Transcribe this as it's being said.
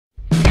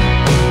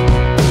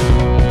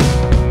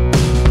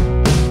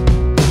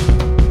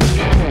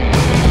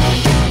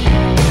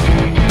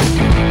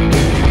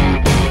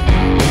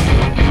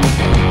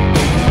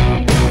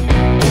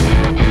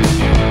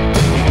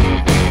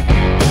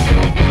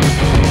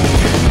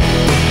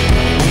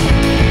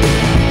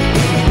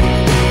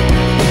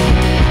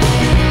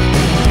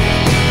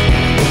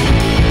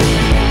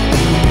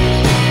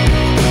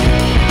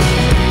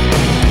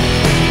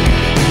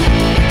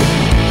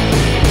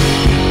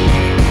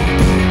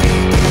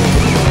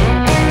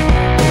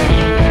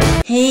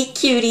Hey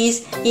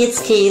cuties, it's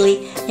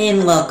Kaylee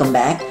and welcome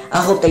back. I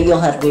hope that you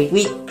all had a great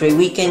week, great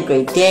weekend,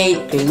 great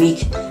day, great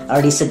week. I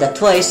already said that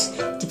twice,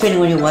 depending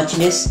when you're watching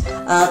this.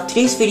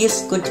 Today's video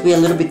is going to be a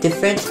little bit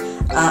different.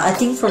 I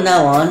think from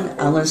now on,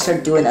 I'm going to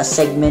start doing a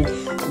segment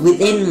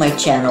within my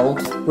channel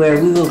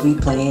where we will be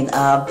playing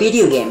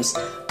video games.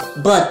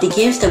 But the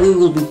games that we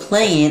will be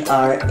playing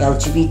are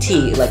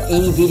LGBT, like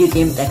any video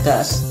game that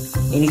does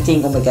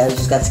anything. Oh my god, I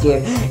just got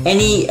scared.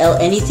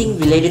 Anything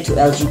related to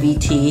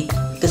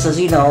LGBT. Because as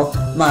you know,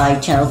 my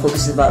channel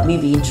focuses about me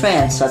being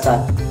trans, so I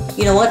thought,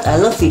 you know what, I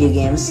love video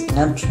games, and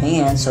I'm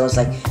trans, so I was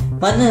like,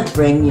 why not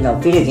bring,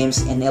 video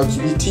games and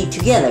LGBT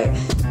together?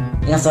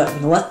 And I thought, you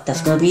know what, that's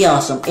gonna be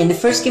awesome. And the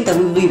first game that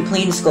we will be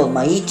playing is called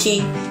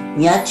Mainichi.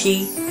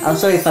 I'm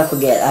sorry if I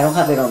forget, I don't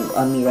have it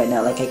on me right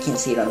now, like I can't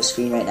see it on the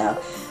screen right now.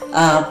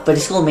 But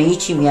it's called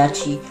Mainichi,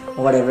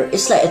 or whatever.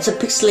 It's a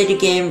pixelated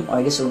game, or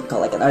I guess we would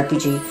call it like an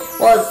RPG.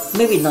 Well,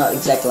 maybe not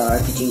exactly an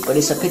RPG, but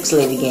it's a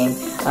pixelated game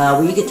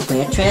where you get to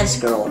play a trans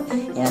girl.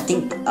 And I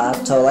think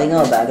that's all I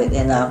know about it.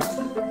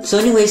 And so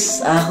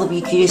anyways, I hope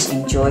you guys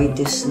enjoyed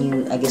this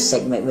new, I guess,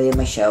 segment within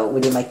my show,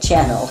 within my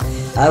channel.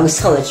 I always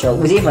call it show,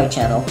 within my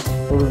channel,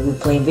 where we'll be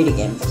playing video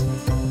games.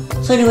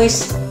 So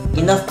anyways,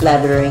 enough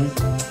blathering.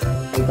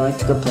 We're going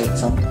to go play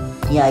some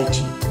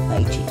Mainichi,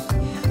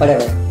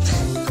 whatever.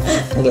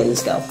 Okay,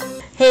 let's go.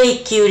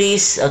 Hey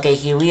cuties! Okay,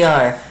 here we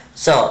are.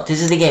 So,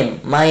 this is the game.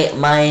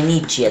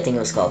 Mainichi, I think it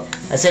was called.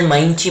 I said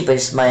Mainichi, but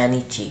it's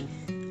Mainichi.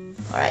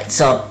 Alright,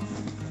 so,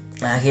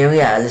 here we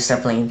are. Let's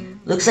start playing.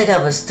 Looks like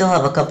I still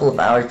have a couple of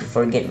hours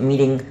before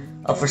meeting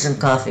up for some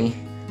coffee.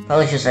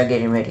 Probably should start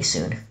getting ready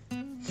soon.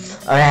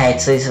 Alright,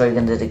 so this is what we're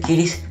gonna do, the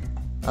cuties.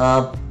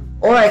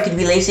 Or I could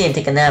be lazy and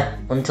take a nap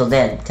until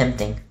then.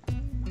 Tempting.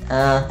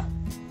 I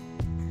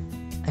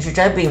should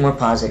try being more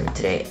positive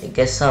today. I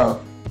guess so.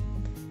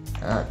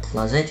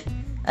 Closet.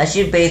 I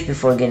should bathe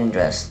before getting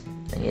dressed.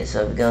 Okay,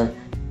 so we go.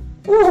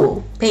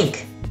 Ooh,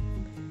 pink.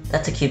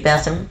 That's a cute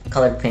bathroom,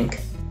 colored pink.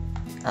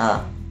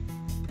 So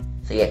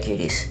yeah,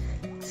 cuties.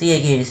 See ya,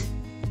 cuties.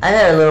 I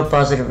had a little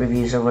positive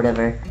reviews or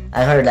whatever.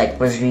 I heard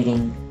was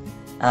reading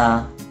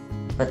about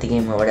the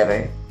game or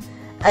whatever.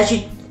 I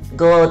should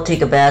go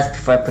take a bath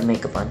before I put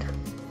makeup on.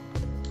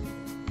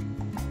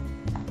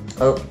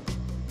 Oh.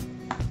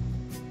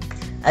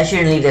 I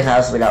shouldn't leave the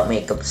house without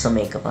some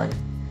makeup on.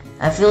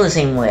 I feel the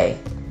same way.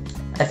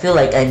 I feel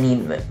like I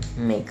need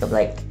makeup,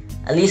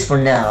 at least for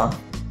now.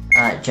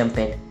 Jump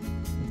in.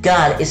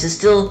 God, is it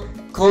still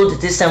cold at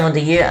this time of the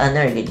year? I'll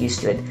never get used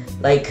to it.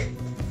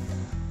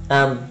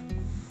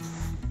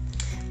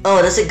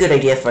 Oh, that's a good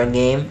idea for a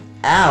game.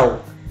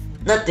 Ow!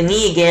 Not the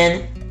knee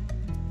again!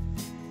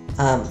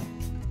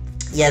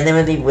 Yeah, I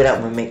never leave without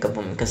my makeup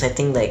on, because I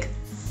think,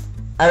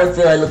 I don't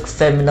feel I look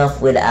femme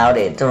enough without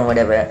it, or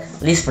whatever.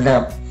 At least for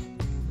now.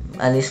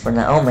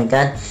 Oh my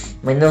god.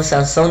 My nose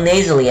sounds so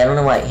nasally. I don't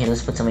know why. Here,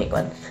 let's put some makeup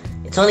on.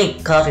 It's only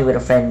coffee with a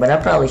friend, but I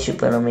probably should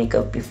put on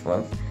makeup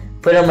before.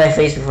 Put on my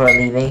face before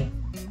leaving.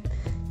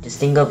 Just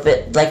think of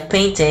it like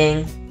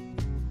painting.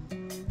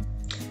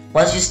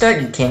 Once you start,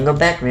 you can't go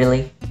back,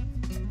 really.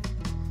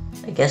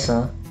 I guess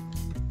so.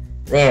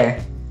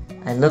 There.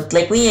 I look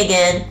like me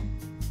again.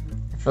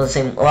 I feel the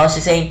same. Well, I was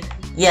just saying,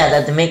 yeah,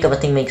 that the makeup I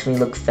think makes me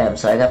look femme,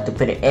 so I have to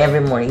put it every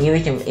morning.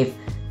 Even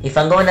if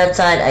I'm going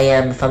outside, I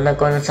am. If I'm not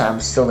going outside, I'm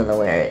still gonna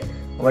wear it.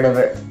 Or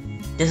whatever.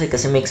 Just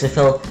because it makes me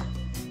feel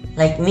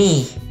like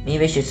me.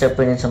 Maybe I should start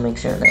putting some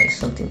extra nice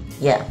something.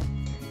 Yeah,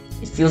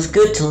 it feels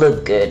good to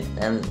look good,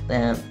 and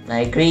I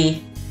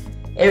agree.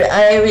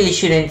 I really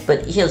shouldn't,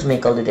 but heels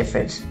make all the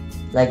difference.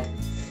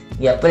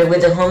 Yeah, but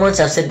with the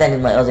hormones, I've said that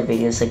in my other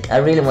videos. I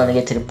really want to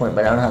get to the point,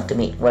 but I don't have to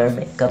wear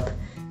makeup.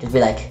 Just be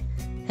like,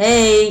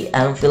 hey,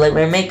 I don't feel like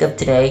wearing makeup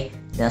today.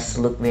 That's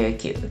to look very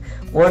cute.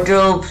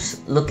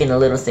 Wardrobe's looking a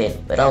little thin,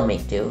 but I'll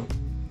make do.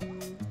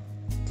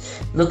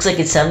 Looks like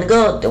it's time to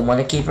go. Don't want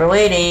to keep her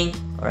waiting.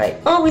 Alright.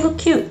 Oh, we look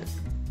cute.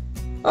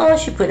 Oh,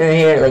 she put her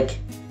hair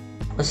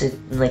what's it,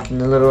 in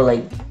the little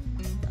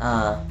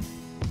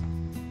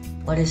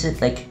what is it,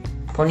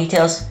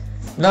 ponytails?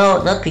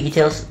 No, not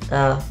pigtails.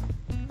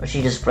 Or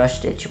she just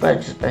brushed it. She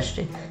probably just brushed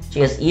it. She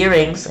has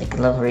earrings. I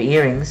love her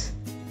earrings.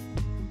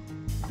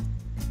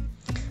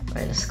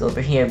 Alright, let's go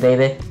over here,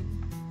 baby.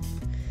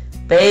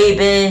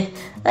 Baby,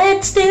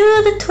 let's do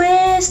the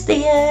twist,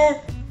 yeah.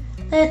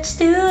 Let's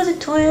do the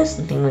twist.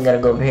 I think we gotta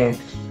go over here.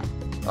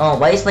 Oh,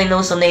 why is my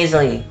nose so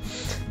nasally?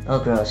 Oh,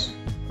 gross.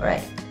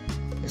 Alright.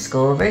 Let's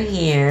go over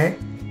here.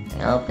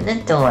 And open the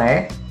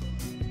door.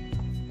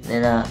 And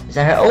then, is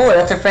that her? Oh,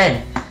 that's her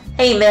friend.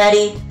 Hey,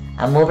 Maddie.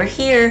 I'm over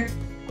here.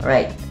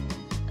 Alright.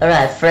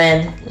 Alright,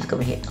 friend. Let's go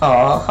over here.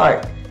 Oh,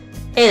 heart.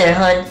 Hey there,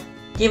 hun.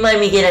 Do you mind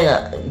me getting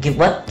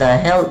what the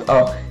hell?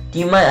 Oh, do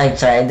you mind? I'm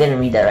sorry, I didn't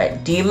read that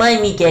right. Do you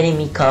mind me getting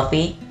me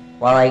coffee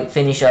while I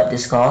finish up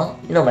this call?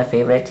 You know my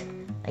favorite.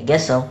 I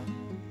guess so.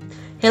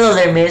 Hello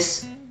there,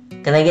 miss.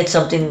 Can I get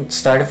something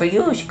started for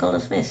you? She called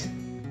us miss.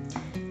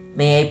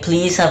 May I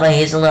please have a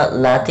hazelnut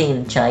latte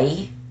and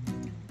chai?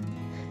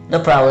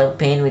 No problem.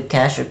 Paying with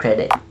cash or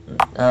credit?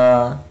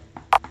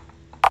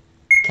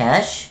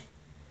 Cash?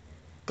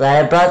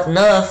 Glad I brought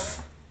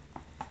enough.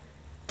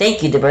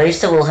 Thank you. The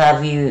barista will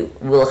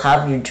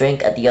have your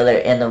drink at the other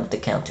end of the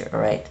counter. All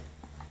right.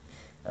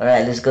 All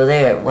right. Let's go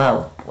there.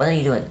 Wow. What are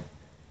you doing?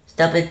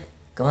 Stop it.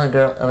 Come on,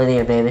 girl. Over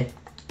there, baby.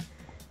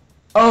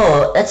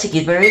 Oh, that's a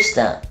cute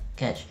barista.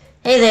 Catch.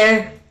 Hey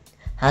there.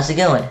 How's it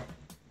going?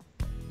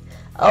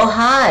 Oh,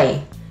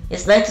 hi.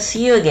 It's nice to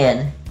see you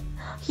again.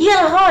 You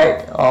got a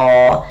heart.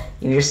 Oh,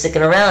 if you're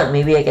sticking around,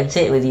 maybe I can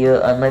sit with you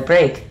on my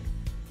break.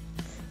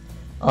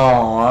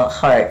 Oh,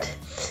 heart.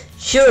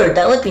 Sure,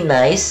 that would be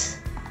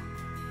nice.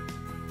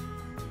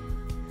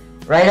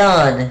 Right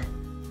on.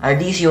 Are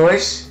these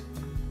yours?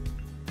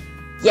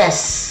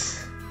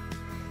 Yes.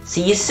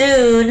 See you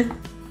soon.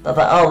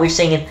 Bye-bye. Oh, we're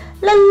singing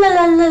la la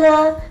la la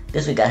la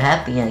because we got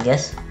happy, I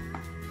guess.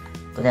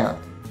 Go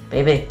down.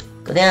 Baby,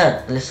 go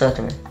down. Let's talk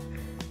to her.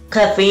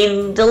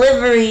 Caffeine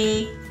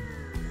delivery.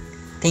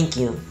 Thank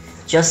you.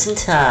 Just in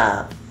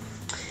time.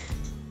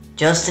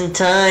 Just in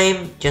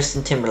time.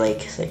 Justin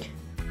Timberlake. It's like,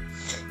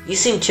 you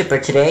seem chipper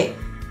today.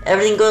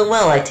 Everything going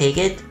well, I take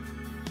it.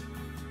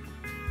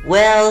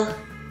 Well,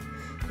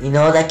 you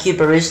know that cute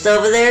barista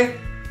over there?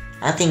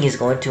 I think he's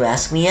going to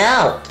ask me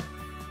out.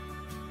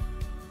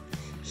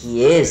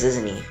 He is,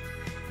 isn't he?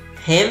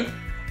 Him?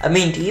 I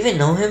mean, do you even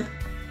know him?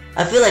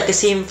 I feel like I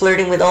see him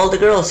flirting with all the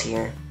girls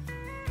here.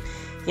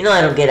 You know I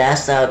don't get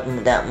asked out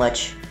that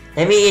much.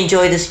 Let me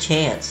enjoy this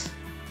chance.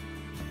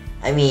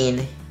 I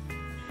mean,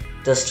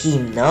 does he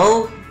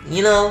know?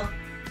 You know?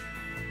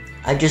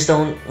 I just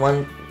don't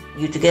want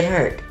you to get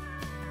hurt.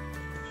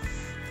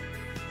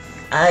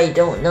 I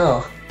don't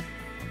know.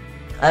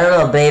 I don't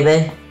know,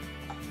 baby.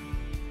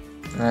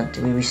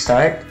 Do we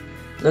restart?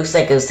 Looks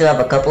like I still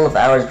have a couple of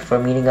hours before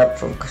meeting up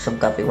for some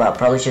coffee. Wow,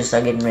 probably should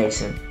start getting ready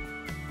soon.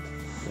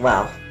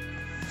 Wow.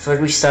 So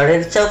it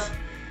restarted itself?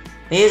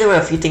 Maybe there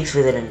were a few things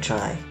we didn't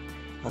try.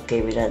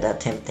 Okay, we did that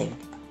temp thing.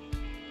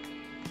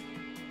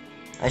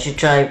 I should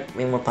try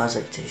being more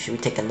positive too. Should we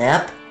take a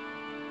nap?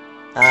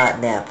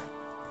 Nap.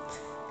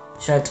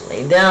 Try to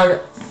lay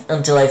down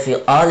until I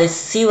feel. Oh, let's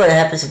see what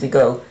happens if we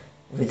go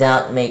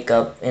without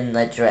makeup in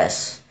that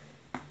dress.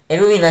 It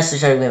would be nice to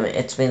try women.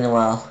 It's been a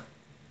while.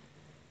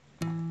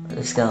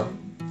 Let's go.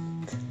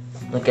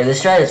 Okay,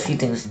 let's try a few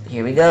things.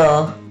 Here we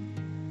go.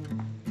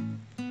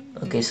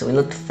 Okay, so we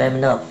looked femme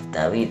enough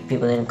that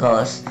people didn't call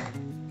us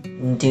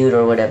dude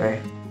or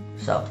whatever.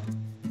 So.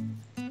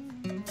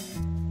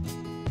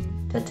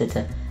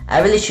 I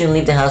really shouldn't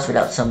leave the house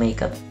without some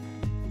makeup.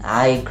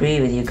 I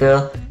agree with you,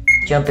 girl.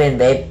 Jump in,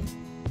 babe.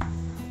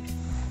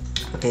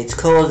 Okay, it's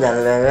cold. Da,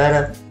 da, da, da,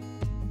 da.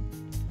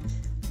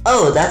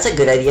 Oh, that's a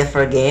good idea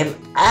for a game.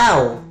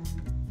 Ow!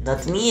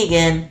 Not me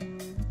again.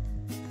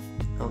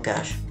 Oh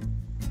gosh.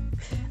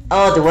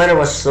 Oh, the weather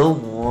was so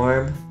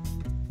warm.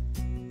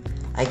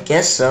 I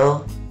guess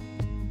so.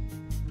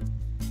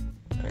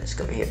 Let's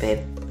go over here,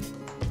 babe.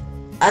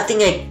 I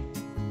think I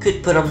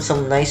could put on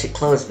some nicer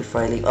clothes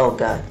before I leave. Oh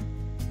god.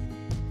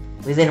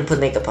 We didn't put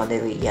makeup on,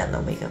 did we? Yeah,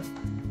 no makeup.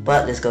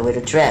 But let's go with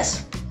a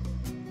dress.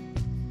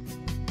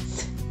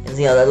 And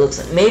see how that looks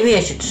like. Maybe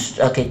I should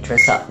okay,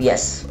 dress up.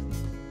 Yes.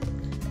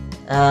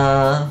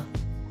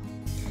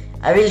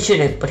 I really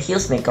shouldn't, but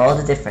heels make all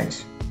the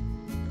difference.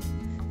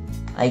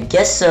 I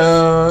guess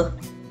so.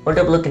 Word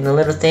up looking a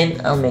little thin,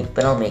 I'll make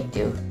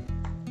do.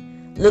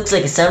 Looks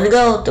like it's time to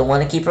go. Don't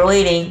want to keep her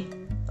waiting.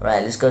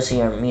 Alright, let's go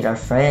meet our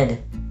friend.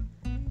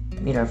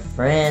 Meet our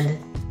friend.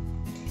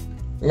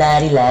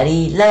 Laddie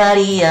laddie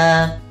laddie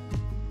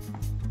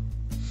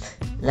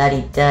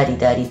laddie daddy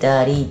daddy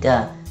daddy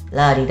da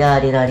laddie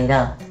daddy daddy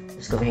da.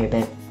 Let's go over here,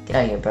 babe. Get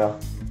out of here, bro.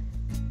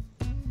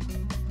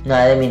 No,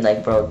 I didn't mean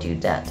like bro,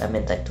 dude, that. I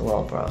meant like the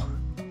wall, bro.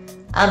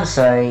 I'm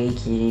sorry,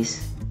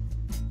 cuties.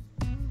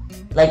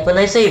 Like when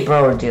I say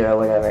bro or dude or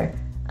whatever,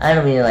 I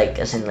don't mean like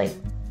as in like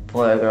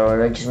boy or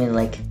girl, I just mean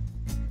like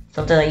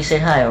something like you say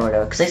hi or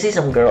whatever. Cause I see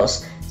some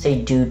girls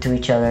say dude to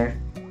each other,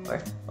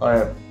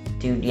 or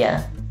dude,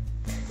 yeah.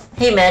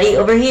 Hey Maddie,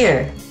 over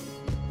here.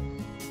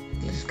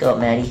 Let's go,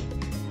 Maddie.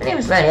 My name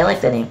is Maddie. I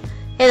like that name.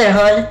 Hey there,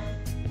 hon.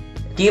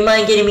 Do you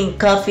mind getting me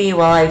coffee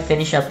while I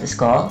finish up this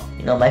call?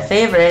 You know, my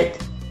favorite.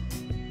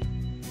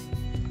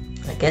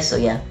 I guess so,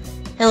 yeah.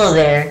 Hello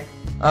there.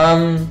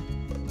 Can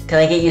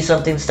I get you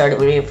something started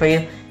with for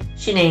you?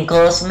 She didn't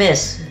call us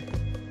miss.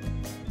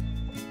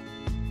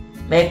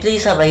 May I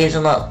please have a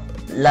hazelnut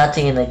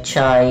latte and a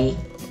chai?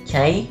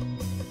 Chai?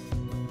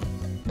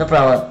 No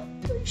problem.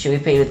 Should we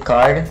pay with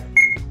card?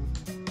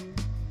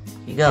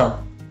 Here you go.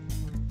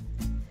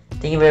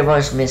 Thank you very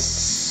much,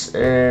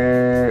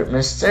 Mr.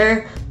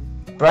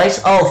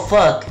 Bryce. Oh,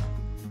 fuck.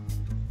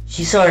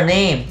 She saw her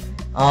name.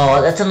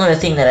 Oh, that's another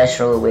thing that I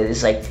struggle with.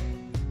 It's like,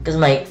 cause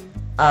my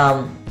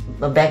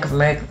Bank of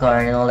America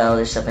card and all that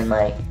other stuff in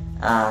my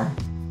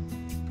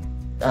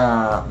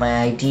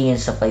my ID and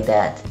stuff like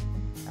that.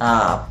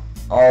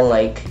 All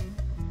like,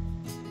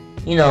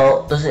 you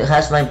know, it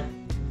has my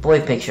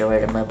boy picture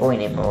or my boy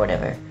name or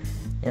whatever,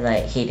 and I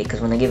hate it because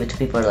when I give it to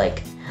people, are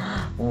like,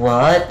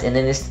 what? And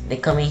then they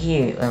come in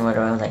here and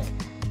whatever. I'm like,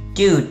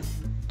 dude,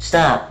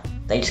 stop.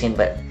 I just kidding,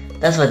 but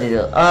that's what they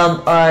do.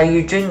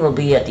 Your drink will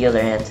be at the other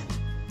end.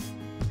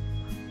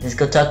 Let's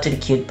go talk to the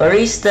cute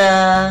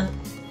barista.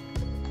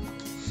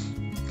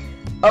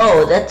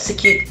 Oh, that's a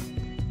cute.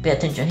 Pay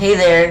attention. Hey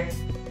there.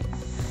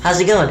 How's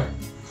it going?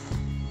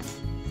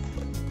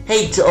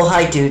 Hey, oh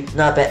hi dude.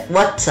 Not bad.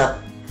 What's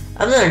up?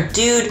 I'm not a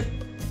dude.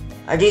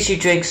 Are these your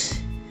drinks?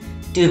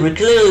 Dude, we're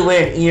clearly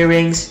wearing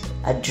earrings,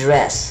 a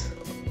dress.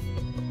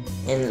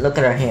 And look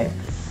at our hair.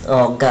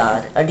 Oh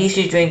god. Are these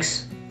your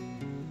drinks?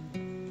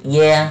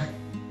 Yeah.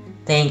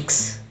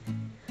 Thanks.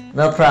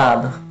 No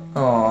problem.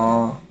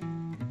 Aww.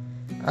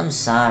 I'm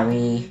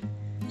sorry.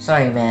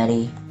 Sorry,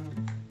 Maddie.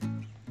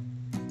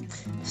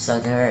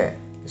 So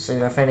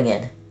your friend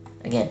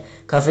again.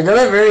 Coffee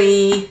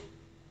delivery!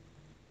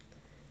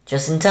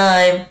 Just in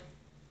time.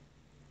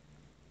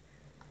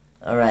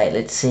 Alright,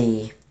 let's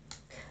see.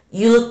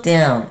 You look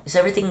down. Is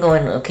everything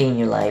going okay in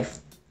your life?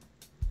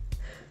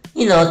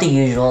 You know, the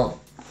usual.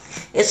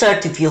 It's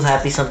hard to feel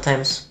happy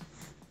sometimes.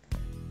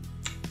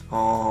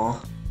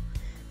 Aww.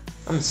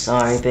 I'm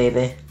sorry,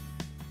 baby.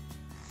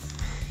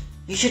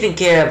 You shouldn't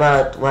care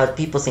about what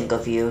people think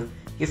of you.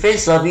 Your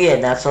friends love you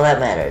and that's all that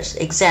matters.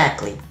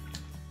 Exactly.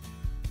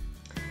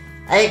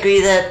 I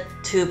agree that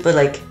too, but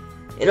like,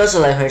 it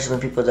also like hurts when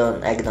people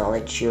don't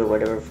acknowledge you or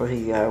whatever for who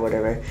you are or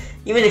whatever.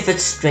 Even if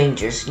it's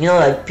strangers, you know,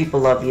 like people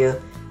love you,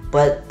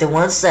 but the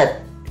ones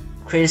that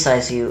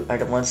criticize you are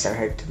the ones that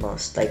hurt the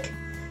most. Like,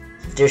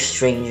 if they're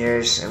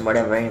strangers and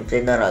whatever, and if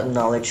they don't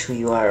acknowledge who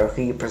you are or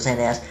who you present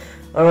as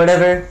or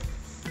whatever,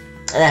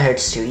 that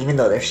hurts too, even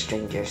though they're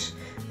strangers.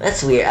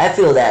 That's weird. I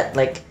feel that,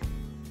 like,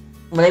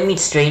 when I meet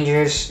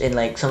strangers and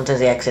like sometimes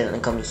they accidentally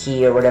call me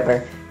he or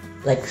whatever,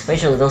 like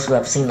especially those who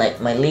have seen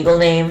like my legal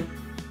name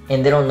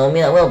and they don't know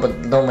me that well but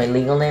know my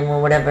legal name or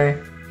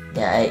whatever,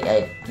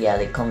 yeah,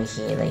 they call me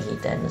he and I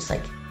hate that, and it's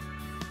like,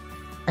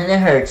 and it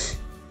hurts.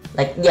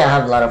 Like, yeah, I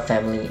have a lot of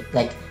family,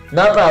 like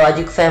not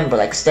biological family but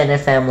like extended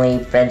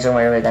family, friends or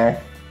whatever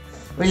that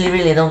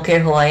really don't care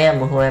who I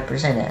am or who I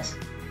present as.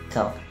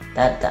 So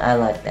that I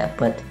like that,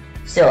 but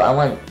still I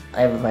want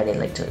everybody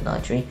like to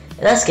acknowledge me, and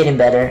that's getting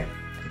better,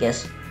 I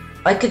guess.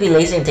 I could be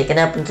lazy and take a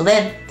nap until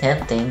then.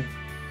 Tempting.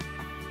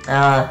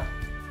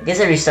 I guess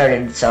it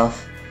restarted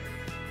itself.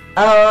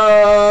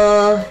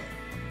 Alright,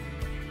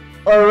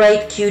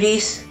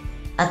 cuties.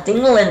 I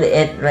think we'll end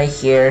it right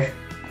here.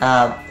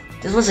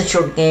 This was a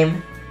short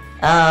game.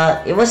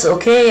 It was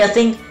okay. I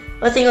think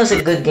it was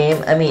a good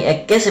game. I mean,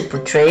 I guess it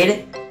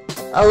portrayed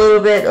a little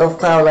bit of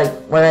how like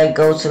what I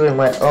go through and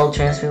what all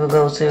trans people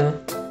go through,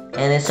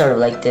 and it's sort of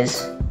like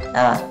this,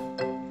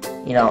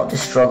 you know, the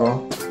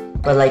struggle.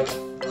 But like,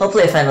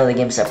 hopefully I find other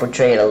games that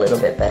portray it a little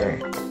bit better.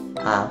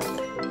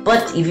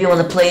 But if you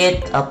want to play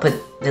it, I'll put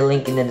the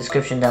link in the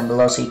description down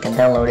below so you can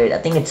download it. I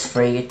think it's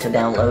free to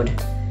download.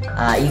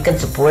 You can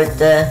support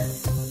the,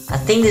 I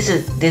think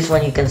this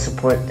one you can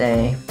support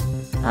the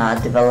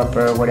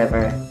developer or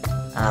whatever.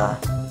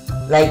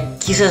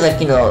 Like he says,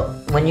 like, you know,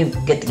 when you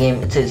get the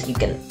game, it says you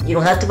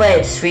don't have to buy it,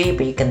 it's free,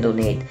 but you can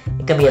donate.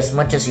 It can be as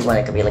much as you want.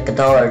 It can be like $1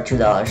 or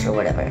 $2 or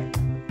whatever,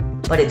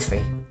 but it's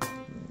free.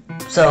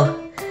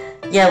 So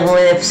yeah, we'll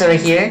end the episode right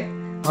here.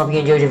 Hope you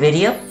enjoyed the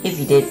video. If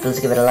you did, please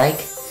give it a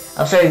like.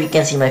 I'm sorry if you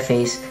can't see my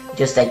face.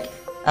 Just like,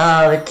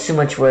 it's too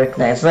much work.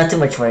 No, it's not too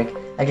much work.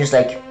 I just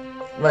like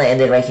want to end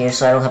it right here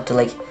so I don't have to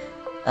like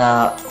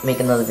make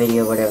another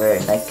video or whatever,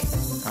 like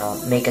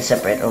make a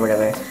separate or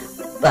whatever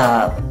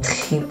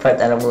part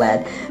that I'm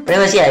glad. But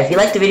anyways, yeah, if you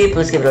liked the video,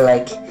 please give it a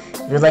like.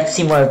 If you'd like to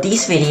see more of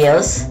these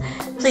videos,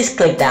 please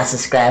click that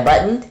subscribe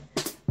button.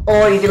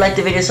 Or if you like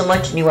the video so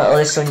much and you want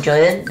others to enjoy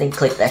it, then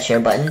click that share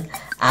button.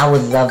 I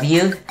would love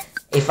you.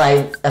 If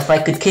I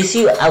could kiss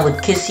you, I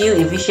would kiss you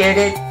if you shared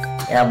it.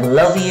 And I will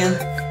love you,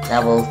 and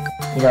I will,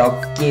 you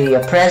know, give you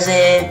a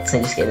present.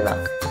 So just kidding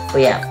out. But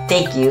yeah,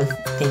 thank you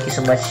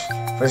so much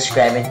for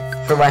subscribing,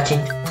 for watching.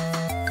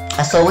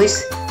 As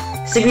always,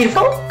 stay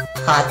beautiful,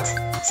 hot,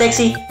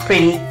 sexy,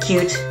 pretty,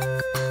 cute,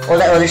 all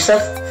that other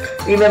stuff.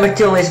 Remember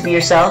to always be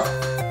yourself.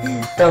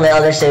 Don't let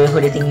others tell you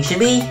who they think you should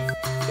be.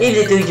 If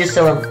they do, just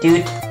tell them,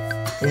 dude,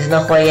 this is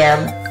not who I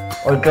am,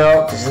 or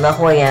girl, this is not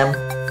who I am.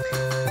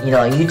 You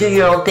know, you do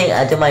your own thing,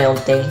 I do my own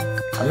thing.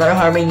 I'm not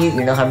harming you,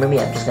 you're not harming me,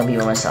 I'm just gonna be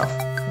myself.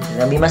 I'm just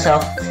gonna be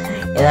myself,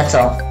 and that's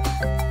all.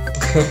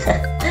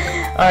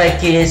 Alright,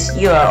 cuties,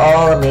 you are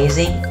all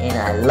amazing, and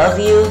I love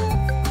you,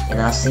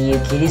 and I'll see you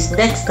cuties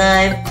next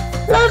time.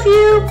 Love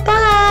you,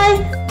 bye!